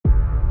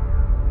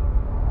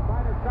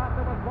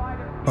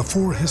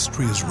Before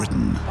history is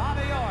written,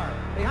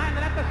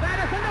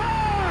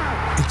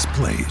 it's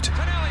played.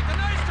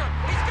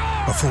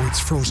 Before it's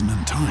frozen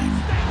in time,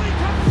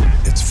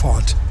 it's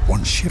fought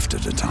one shift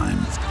at a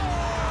time.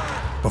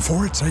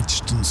 Before it's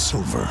etched in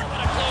silver,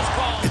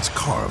 it's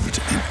carved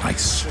in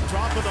ice.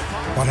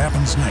 What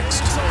happens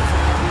next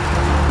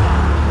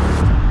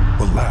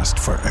will last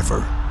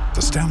forever.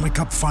 The Stanley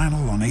Cup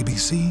Final on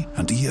ABC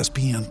and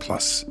ESPN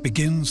Plus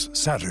begins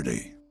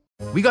Saturday.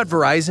 We got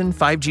Verizon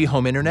 5G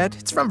home internet.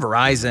 It's from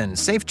Verizon.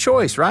 Safe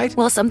choice, right?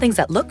 Well, some things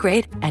that look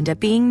great end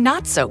up being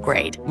not so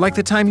great. Like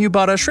the time you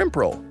bought a shrimp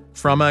roll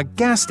from a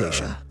gas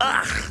station.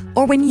 Ugh.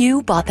 Or when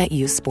you bought that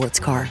used sports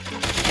car.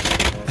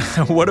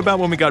 What about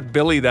when we got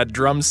Billy that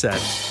drum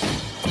set?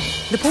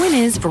 The point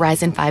is,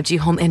 Verizon 5G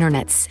home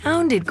internet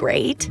sounded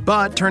great,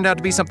 but turned out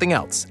to be something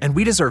else. And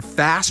we deserve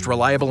fast,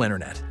 reliable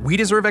internet. We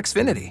deserve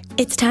Xfinity.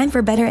 It's time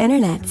for better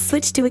internet.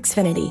 Switch to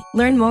Xfinity.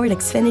 Learn more at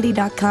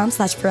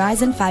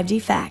xfinity.com/Verizon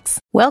 5G Facts.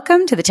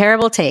 Welcome to The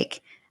Terrible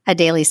Take, a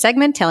daily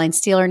segment telling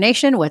Steeler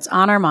Nation what's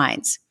on our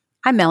minds.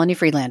 I'm Melanie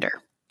Friedlander.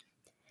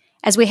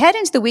 As we head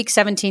into the Week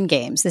 17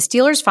 games, the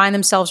Steelers find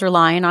themselves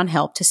relying on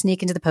help to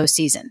sneak into the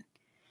postseason.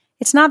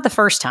 It's not the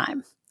first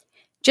time.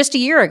 Just a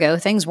year ago,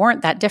 things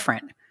weren't that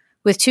different.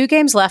 With 2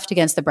 games left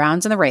against the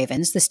Browns and the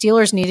Ravens, the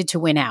Steelers needed to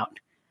win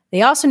out.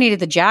 They also needed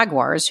the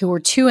Jaguars, who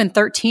were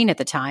 2-13 at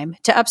the time,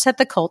 to upset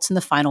the Colts in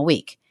the final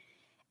week.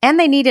 And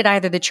they needed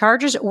either the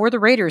Chargers or the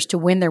Raiders to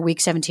win their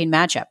Week 17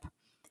 matchup.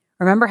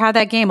 Remember how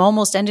that game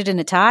almost ended in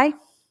a tie?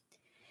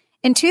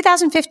 In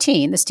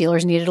 2015, the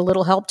Steelers needed a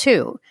little help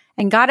too,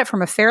 and got it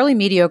from a fairly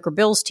mediocre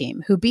Bills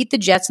team who beat the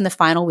Jets in the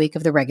final week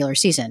of the regular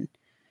season.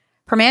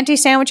 Primanti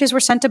sandwiches were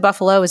sent to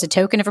Buffalo as a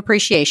token of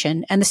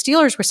appreciation, and the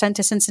Steelers were sent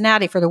to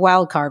Cincinnati for the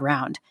wild card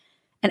round.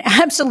 An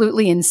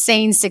absolutely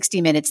insane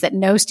 60 minutes that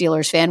no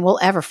Steelers fan will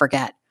ever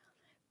forget.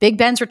 Big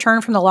Ben's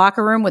return from the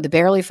locker room with a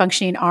barely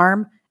functioning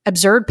arm,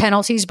 absurd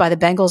penalties by the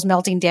Bengals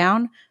melting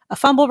down, a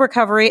fumble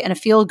recovery, and a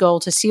field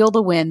goal to seal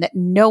the win that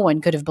no one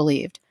could have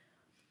believed.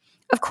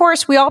 Of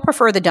course, we all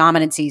prefer the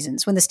dominant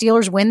seasons when the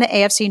Steelers win the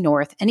AFC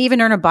North and even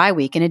earn a bye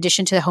week in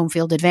addition to the home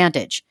field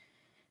advantage.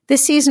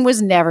 This season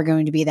was never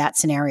going to be that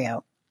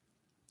scenario.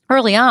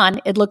 Early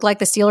on, it looked like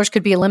the Steelers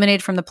could be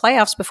eliminated from the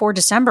playoffs before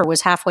December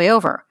was halfway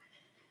over.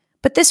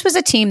 But this was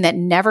a team that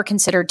never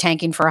considered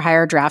tanking for a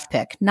higher draft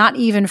pick, not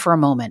even for a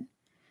moment.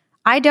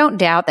 I don't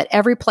doubt that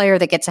every player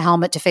that gets a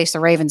helmet to face the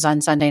Ravens on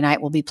Sunday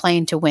night will be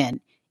playing to win,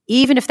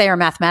 even if they are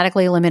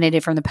mathematically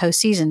eliminated from the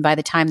postseason by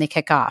the time they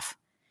kick off.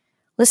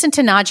 Listen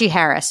to Najee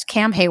Harris,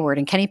 Cam Hayward,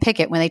 and Kenny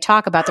Pickett when they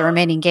talk about the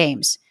remaining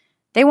games.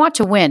 They want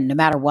to win no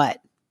matter what.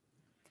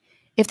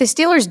 If the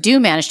Steelers do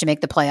manage to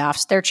make the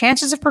playoffs, their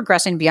chances of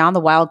progressing beyond the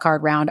wild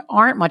card round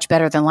aren't much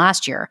better than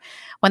last year,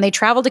 when they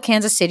traveled to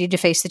Kansas City to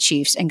face the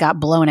Chiefs and got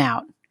blown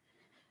out.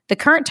 The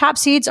current top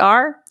seeds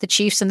are the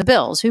Chiefs and the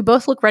Bills, who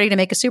both look ready to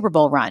make a Super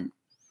Bowl run.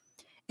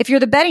 If you're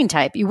the betting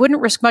type, you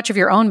wouldn't risk much of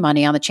your own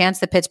money on the chance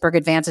that Pittsburgh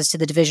advances to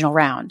the divisional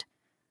round.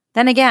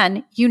 Then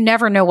again, you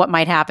never know what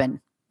might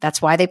happen.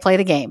 That's why they play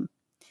the game.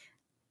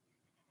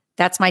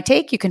 That's my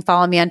take. You can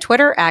follow me on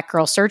Twitter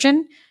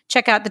 @GirlSurgeon.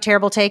 Check out The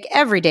Terrible Take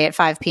every day at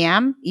 5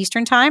 p.m.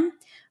 Eastern Time.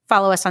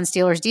 Follow us on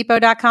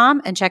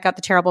SteelersDepot.com and check out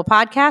The Terrible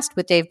Podcast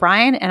with Dave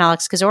Bryan and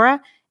Alex Kozora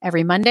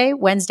every Monday,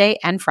 Wednesday,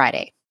 and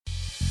Friday.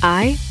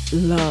 I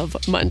love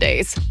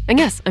Mondays. And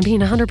yes, I'm being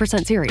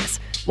 100% serious.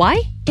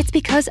 Why? It's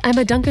because I'm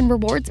a Dunkin'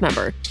 Rewards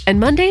member. And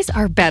Mondays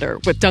are better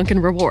with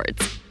Dunkin'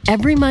 Rewards.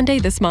 Every Monday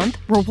this month,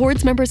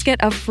 Rewards members get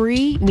a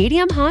free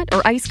medium hot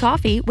or iced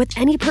coffee with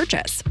any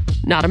purchase.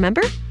 Not a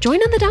member? Join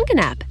on the Dunkin'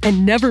 app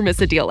and never miss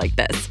a deal like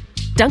this.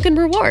 Dunkin'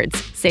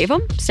 Rewards. Save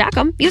them, stack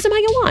them, use them how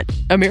you want.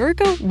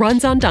 America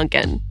runs on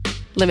Dunkin'.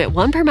 Limit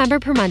 1 per member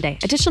per Monday.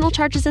 Additional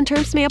charges and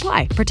terms may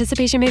apply.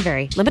 Participation may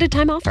vary. Limited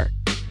time offer.